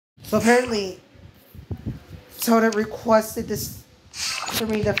So apparently, Soda requested this for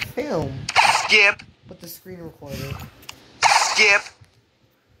me to film. Skip. With the screen recorder. Skip.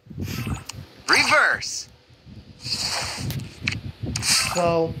 Reverse.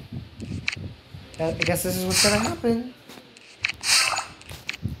 So, I guess this is what's gonna happen.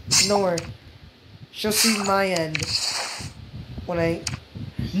 Ignore. She'll see my end. When I...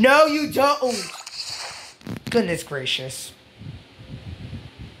 No, you don't! Goodness gracious.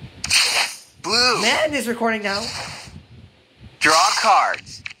 Blue. Man is recording now. Draw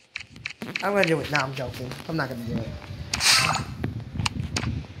cards. I'm gonna do it. Nah, I'm joking. I'm not gonna do it.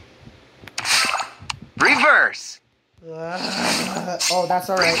 Reverse. Oh, that's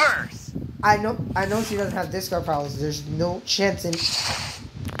alright. Reverse. I know she doesn't have discard powers. There's no chance in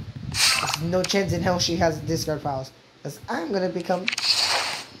hell she has discard powers. Because I'm gonna become...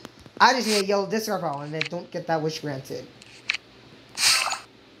 I just need a yellow discard power and then don't get that wish granted.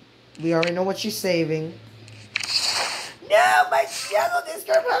 We already know what she's saving. No, my yellow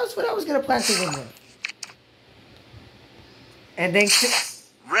discard power is what I was gonna plan to win with. And then...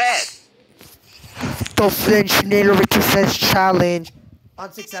 Red. The Flinch Nader Richard says challenge.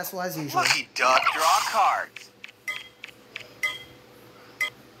 Unsuccessful as usual. Lucky duck. Draw cards.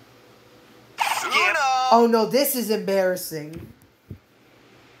 Uno. Oh no, this is embarrassing.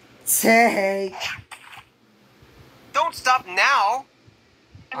 Take. Don't stop now.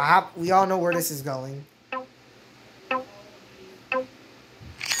 We all know where this is going.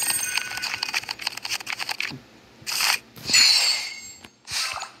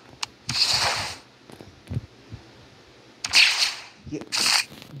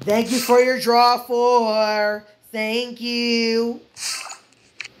 Thank you for your draw 4. Thank you.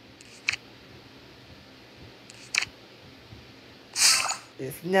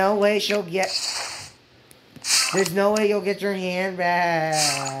 There's no way she'll get... There's no way you'll get your hand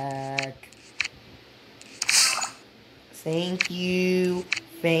back. Thank you.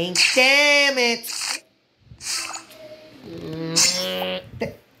 Damn it.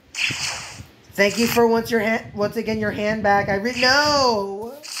 Thank you for once again your hand back.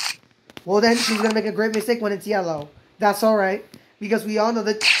 No. Well then she's gonna make a great mistake when it's yellow. That's all right because we all know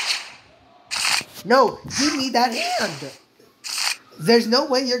that. No, give me that hand. There's no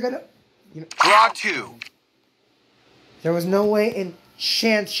way you're gonna. Draw 2. There was no way in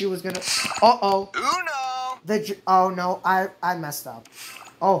chance she was gonna. Uh-oh. Uno. Oh no, I messed up.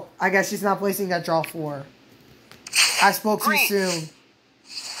 Oh, I guess she's not placing that draw 4. I spoke too soon.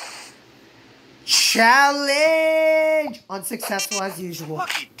 Challenge! Unsuccessful as usual.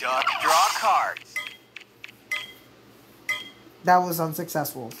 Lucky duck. Draw cards. That was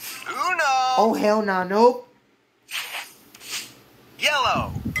unsuccessful. Uno. Oh hell nah, nope.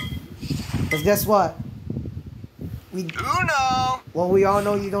 Yellow. Cause guess what? Uno. Well, we all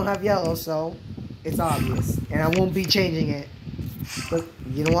know you don't have yellow, so it's obvious, and I won't be changing it. But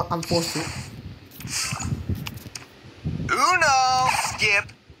you know what? I'm forced to. Uno.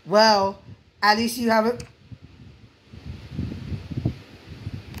 Skip. Well, at least you have it.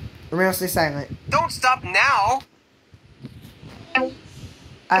 Remember, stay silent. Don't stop now.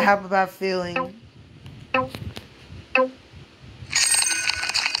 I have a bad feeling.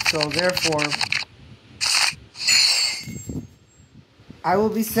 So therefore, I will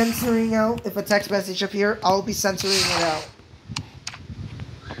be censoring out if a text message appears. I will be censoring it out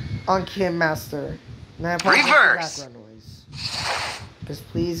on Kim Master. And I apologize for background noise. Just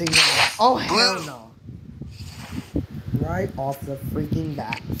please ignore it. Oh hell no! Right off the freaking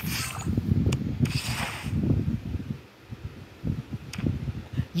bat.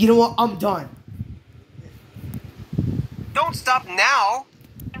 You know what? I'm done. Don't stop now.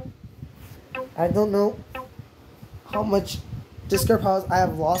 I don't know how much discard powers I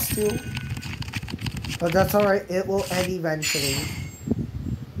have lost to, but that's alright. It will end eventually.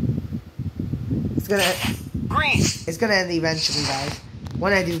 It's gonna end eventually, guys.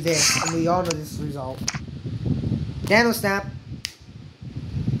 When I do this, and we all know this result. Nano Snap.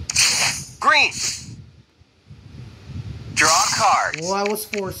 Green. Draw cards. Well, I was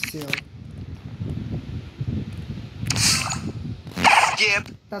forced to. Skip.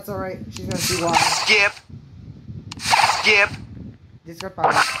 That's alright. She's gonna see why. Skip. Skip. Discard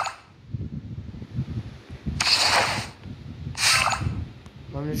powers.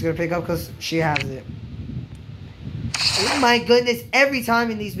 I'm just gonna pick up because she has it. Oh my goodness, every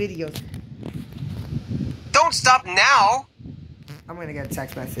time in these videos. Don't stop now. I'm gonna get a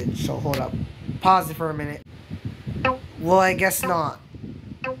text message, so hold up. Pause it for a minute. Well, I guess not.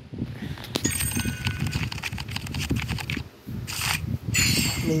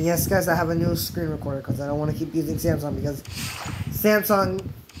 I mean, yes, guys, I have a new screen recorder because I don't want to keep using Samsung because Samsung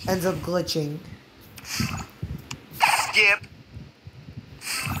ends up glitching. Skip.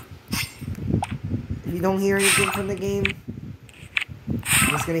 If you don't hear anything from the game,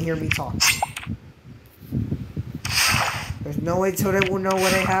 you're just gonna hear me talk. There's no way Toadette will know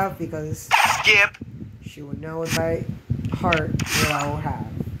what I have because Skip. she will know in my heart what I will have.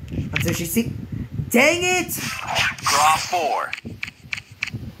 Until she see. Dang it! Draw 4.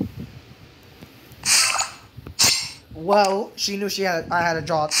 Well, she knew I had a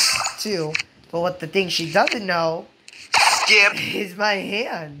draw 2, but what the thing she doesn't know Skip. is my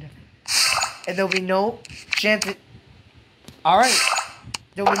hand. And there'll be no chance. Alright.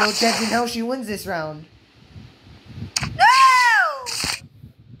 There'll be no chance in hell she wins this round. No!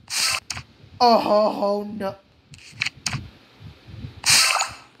 Oh, no.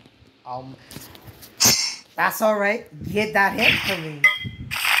 That's alright. Get that hit for me.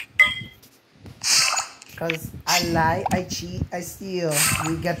 Because I lie, I cheat, I steal.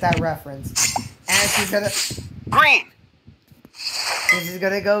 You get that reference. And she's gonna... Green. This is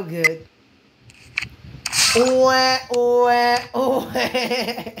gonna go good. Ooh, ooh.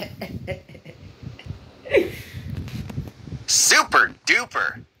 Super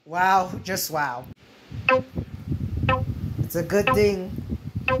duper. Wow, just wow. It's a good thing.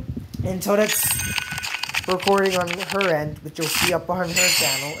 And Toadette's recording on her end, which you'll see up on her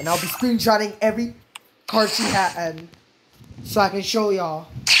channel. And I'll be screenshotting every card she had so I can show y'all.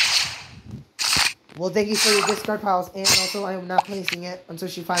 Well, thank you for your discard piles. And also, I am not placing it until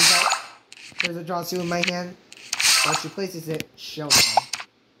she finds out there's a draw 2 in my hand. Once she places it, show now.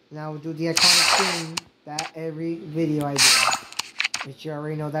 Now we'll do the iconic thing that every video I do. But you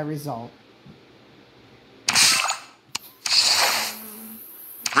already know that result.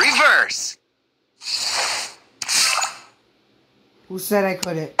 Reverse. Who said I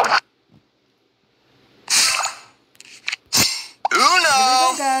couldn't? Here we go,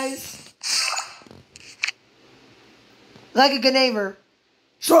 Uno. guys. Like a good neighbor.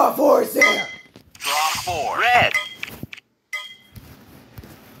 Draw 4 is there. Draw 4. Red.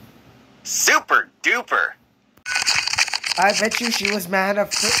 Super duper. I bet you she was mad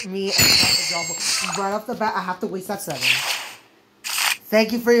at me and got the draw 4. Right off the bat, I have to waste that 7.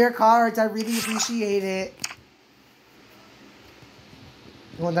 Thank you for your cards. I really appreciate it.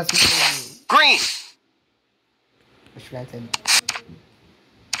 Well, that's what Green. granted.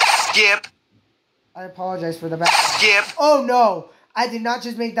 Skip. I apologize for the back. Skip. Oh no! I did not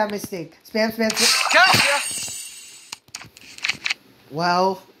just make that mistake. Spam, spam, spam. Gotcha.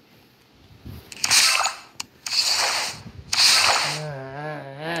 Well.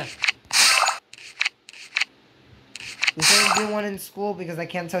 We shouldn't do one in school because I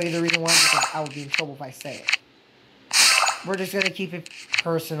can't tell you the reason why because I would be in trouble if I say it. We're just gonna keep it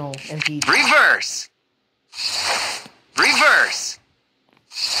personal and PG. Reverse. Reverse.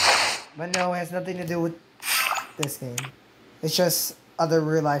 But no, it has nothing to do with this game. It's just other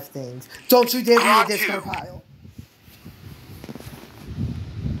real life things. Don't you dare be a discard pile.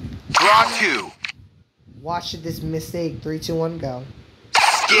 Draw 2. Watch this mistake. 3, 2, 1, go.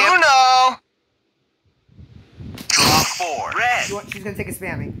 Skip. Uno. Draw 4. Red. She's gonna take a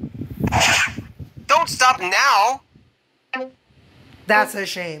spamming. Don't stop now. That's a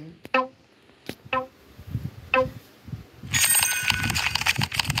shame.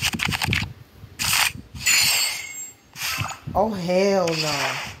 Oh hell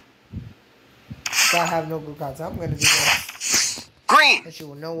no. I have no good cards. I'm gonna do this. Green. And she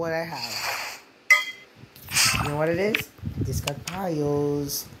will know what I have. You know what it is? Discard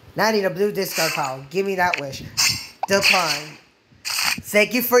piles. Now I need a blue discard pile. Give me that wish. Decline.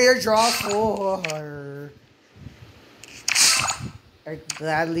 Thank you for your draw 4. I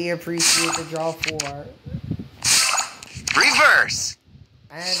gladly appreciate the draw 4. Reverse.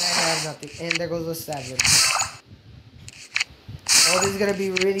 And I have nothing. And there goes a 7. Oh, this is gonna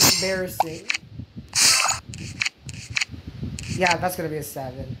be really embarrassing. Yeah, that's gonna be a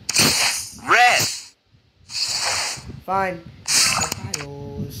 7. Red. Fine.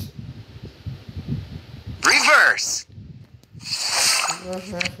 Piles. Reverse.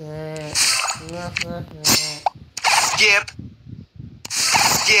 Skip.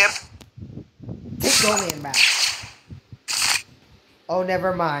 Skip. Take your man back. Oh,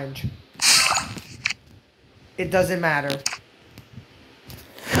 never mind. It doesn't matter.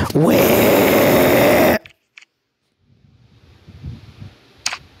 Where?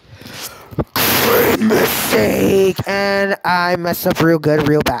 Great mistake, and I messed up real good,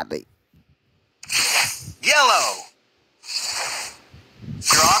 real badly. Yellow.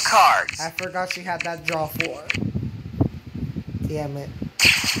 Draw cards. I forgot she had that draw 4. Damn it.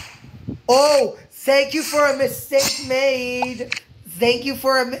 Oh, thank you for a mistake made. Thank you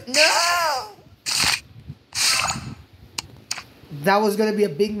for a no. That was gonna be a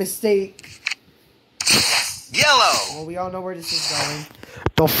big mistake. Yellow. Well, we all know where this is going.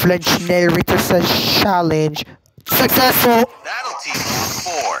 The flinch narrator says challenge successful. That'll teach you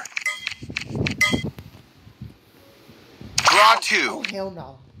 4. Draw 2. Oh hell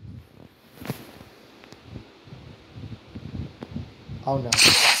no. Oh no.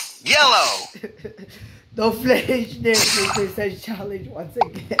 Yellow. The flinch narrator says challenge once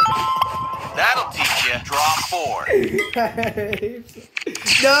again. That'll teach you. Draw 4.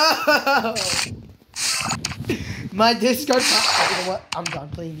 No. My discard pile. You know what? I'm done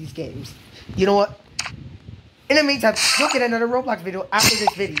playing these games. You know what? In the meantime, you'll get another Roblox video after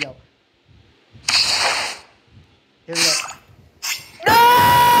this video. Here we go. No!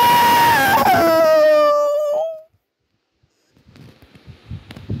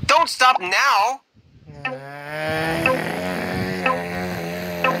 Don't stop now.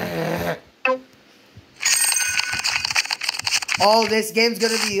 Oh, this game's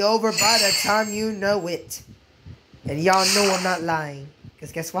gonna be over by the time you know it. And y'all know I'm not lying.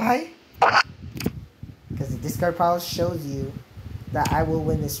 Because guess why? Because the discard pile shows you that I will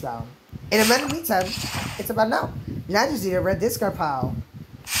win this round. In the meantime, it's about now. Now I just need a red discard pile.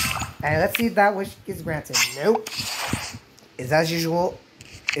 And let's see if that wish gets granted. Nope. Is as usual,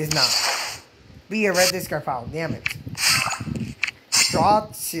 is not. Be a red discard pile. Damn it. Draw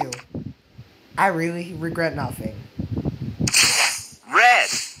 2. I really regret nothing. Red.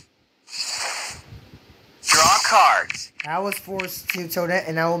 Draw cards. I was forced to, Toadette,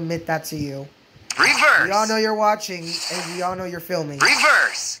 and I will admit that to you. Reverse. We all know you're watching, and we all know you're filming.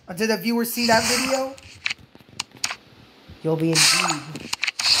 Reverse. Until the viewers see that video, you'll be indeed.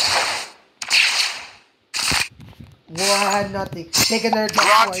 Well, I had nothing. Take another Draw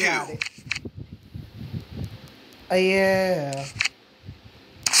while 2. you're at it. Yeah.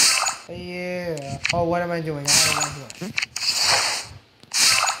 Yeah. Oh, what am I doing? I had one here.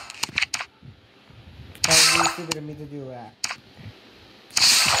 That was really stupid of me to do that.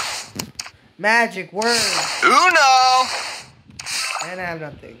 Magic word. Uno. And I have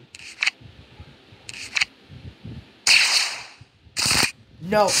nothing.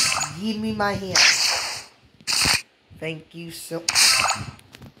 No, give me my hand. Thank you so.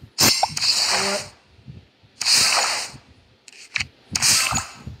 What?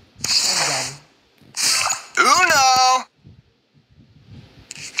 I'm done. Uno.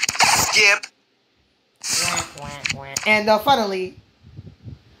 Skip. And finally,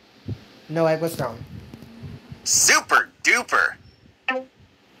 no egg was thrown. Super duper.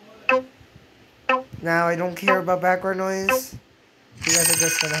 Now I don't care about background noise. You guys are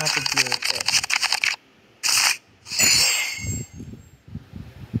just gonna have to deal with it.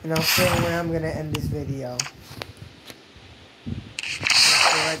 And I'll say when I'm gonna end this video. At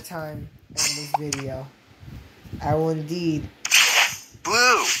the right time, end this video. I will indeed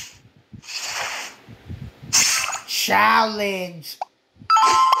Blue. challenge.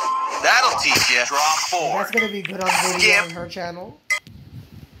 That'll teach you. Draw 4. That's gonna be good on video Skip. on her channel.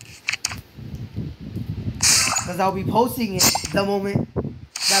 Because I'll be posting it the moment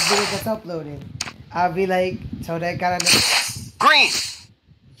that video gets uploaded. I'll be like, Toadette got another. Green.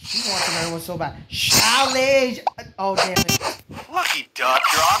 She wants another one so bad. Challenge! Oh, damn it. Lucky duck.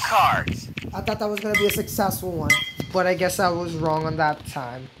 Draw cards. I thought that was gonna be a successful one. But I guess I was wrong on that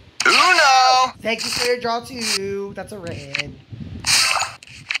time. Uno. Thank you for your draw too. That's a red.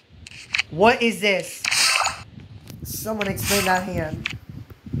 What is this? Someone explain that hand.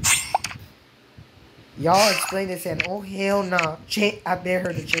 Y'all explain this hand. Oh hell no. Nah. I dare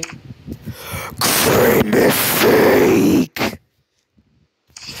her to change. Great mistake.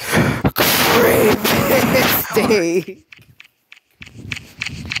 Great mistake.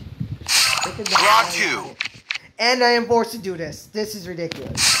 Draw 2. And I am forced to do this. This is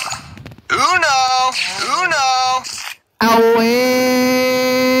ridiculous. Uno. Uno. Away.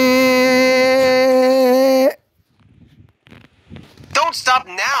 Don't stop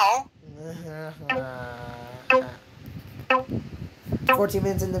now. 14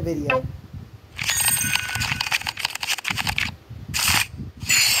 minutes in the video.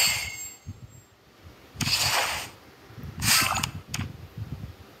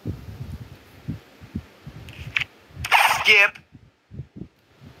 Skip.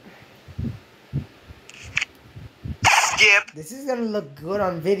 Skip. This is gonna look good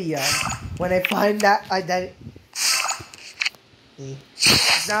on video when I find that identity.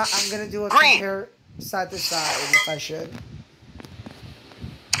 Now I'm gonna do a Green. compare side to side if I should.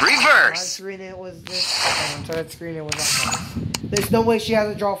 On Reverse. screen it was this, and on that screen it was on hers. There's no way she has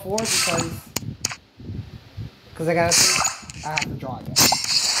to draw 4 because I gotta see. I have to draw again.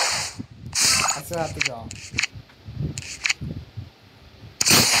 I still have to draw.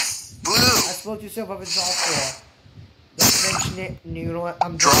 Blue. I spoke yourself up and draw 4. Don't mention it. You know what?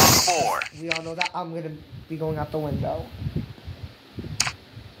 I'm Draw drawing. 4. We all know that I'm gonna be going out the window.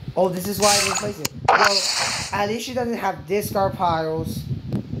 Oh, this is why I didn't place it. Well, at least she doesn't have discard piles.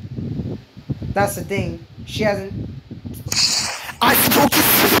 That's the thing. She hasn't. I spoke to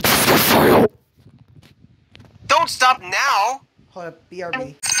discard pile. Don't stop now. Hold up,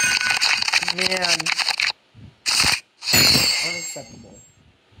 BRB. Man. Unacceptable.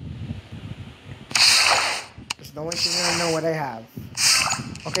 There's no way she's gonna know what I have.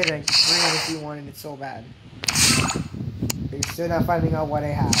 Okay then, green if you wanted it so bad. But you're still not finding out what I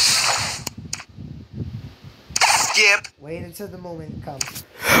have. Skip. Wait until the moment comes.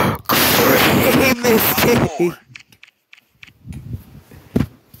 Great mistake.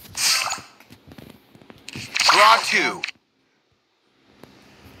 Draw 2.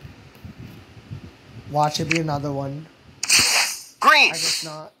 Watch it be another one. Green. I guess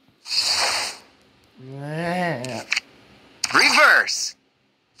not. Yeah. Reverse.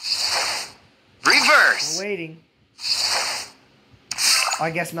 Reverse. We're waiting.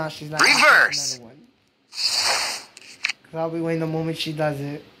 I guess not. She's not. Reverse. Another one. Cause I'll be waiting the moment she does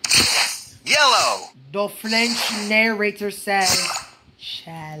it. Yellow. The French narrator says,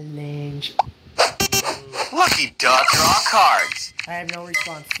 "Challenge." Lucky duck. Draw cards. I have no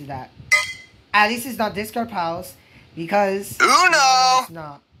response to that. At least it's not discard piles because Uno. it's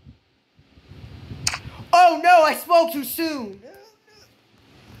not. Oh no! I spoke too soon.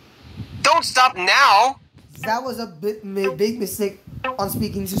 Don't stop now. That was a big mistake on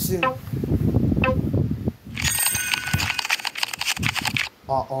speaking too soon.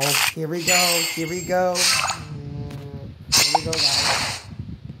 Uh-oh. Here we go. Here we go. Here we go, guys.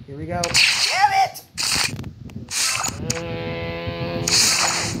 Here we go. Damn it!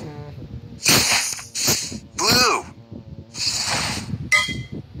 Blue.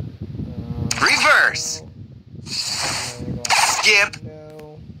 Reverse. Skip.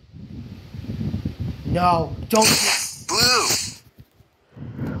 No. No. Don't. Blue.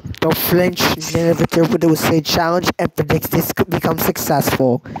 The French narrator will say challenge and predicts this could become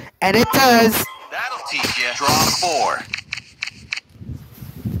successful. And it does. That'll teach you. Draw 4.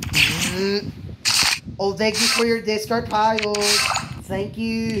 Oh, thank you for your discard piles. Thank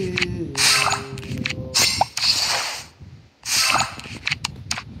you.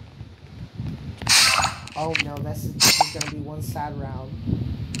 Oh no, this is gonna be one sad round.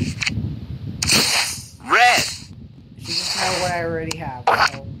 Red. She can tell what I already have.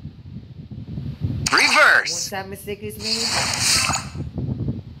 So once Reverse. that mistake is made,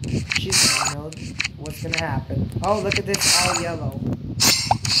 she's gonna know what's gonna happen. Oh, look at this, all yellow.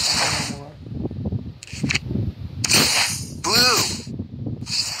 Blue.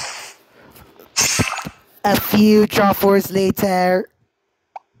 A few draw 4s later.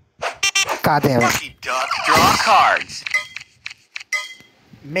 God damn it. Lucky duck. Draw cards.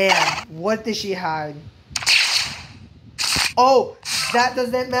 Man, what did she hide? Oh, that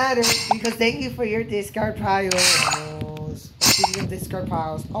doesn't matter because thank you for your discard piles. Speaking of discard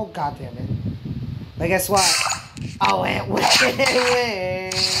piles, oh god damn it. But guess what? I went with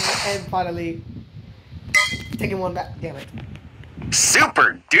it. And finally, taking one back. Damn it.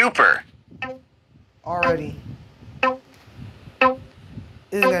 Super duper. Already.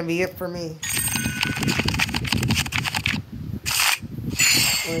 This is gonna be it for me.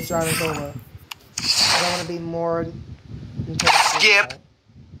 When this round is over. I want to be more. Skip.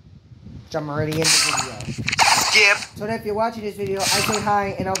 Which I'm already in the video. Skip. So that if you're watching this video, I say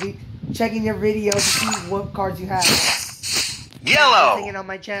hi and I'll be checking your video to see what cards you have. Yellow. I'm it on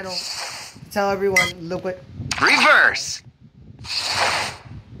my channel to tell everyone, look what. Reverse.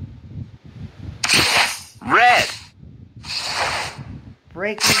 Red.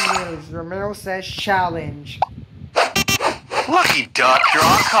 Breaking news. Romero says challenge. Lucky duck.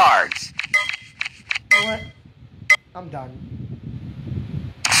 Draw cards. What? I'm done.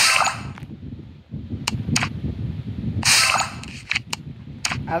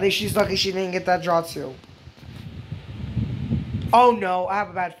 At least she's lucky she didn't get that draw too. Oh no, I have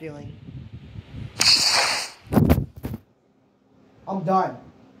a bad feeling. I'm done.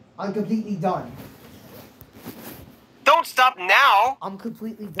 I'm completely done. Don't stop now. I'm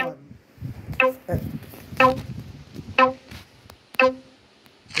completely done. Well,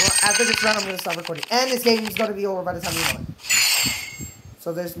 after this round, I'm going to stop recording. And this game is going to be over by the time you know it.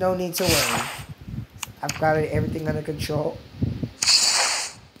 So there's no need to worry. I've got everything under control.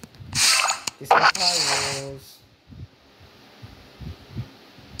 This is piles.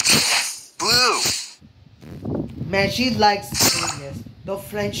 Blue. Man, she likes doing this. The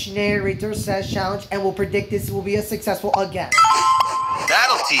French narrator says challenge and will predict this will be a successful again.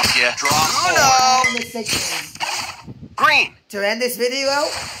 That'll teach you. Draw Oh, 4. mistake made. Green. To end this video,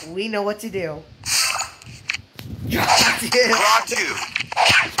 we know what to do. Draw 2.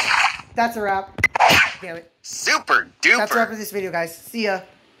 That's a wrap. Damn it. Super duper. That's a wrap for this video, guys. See ya.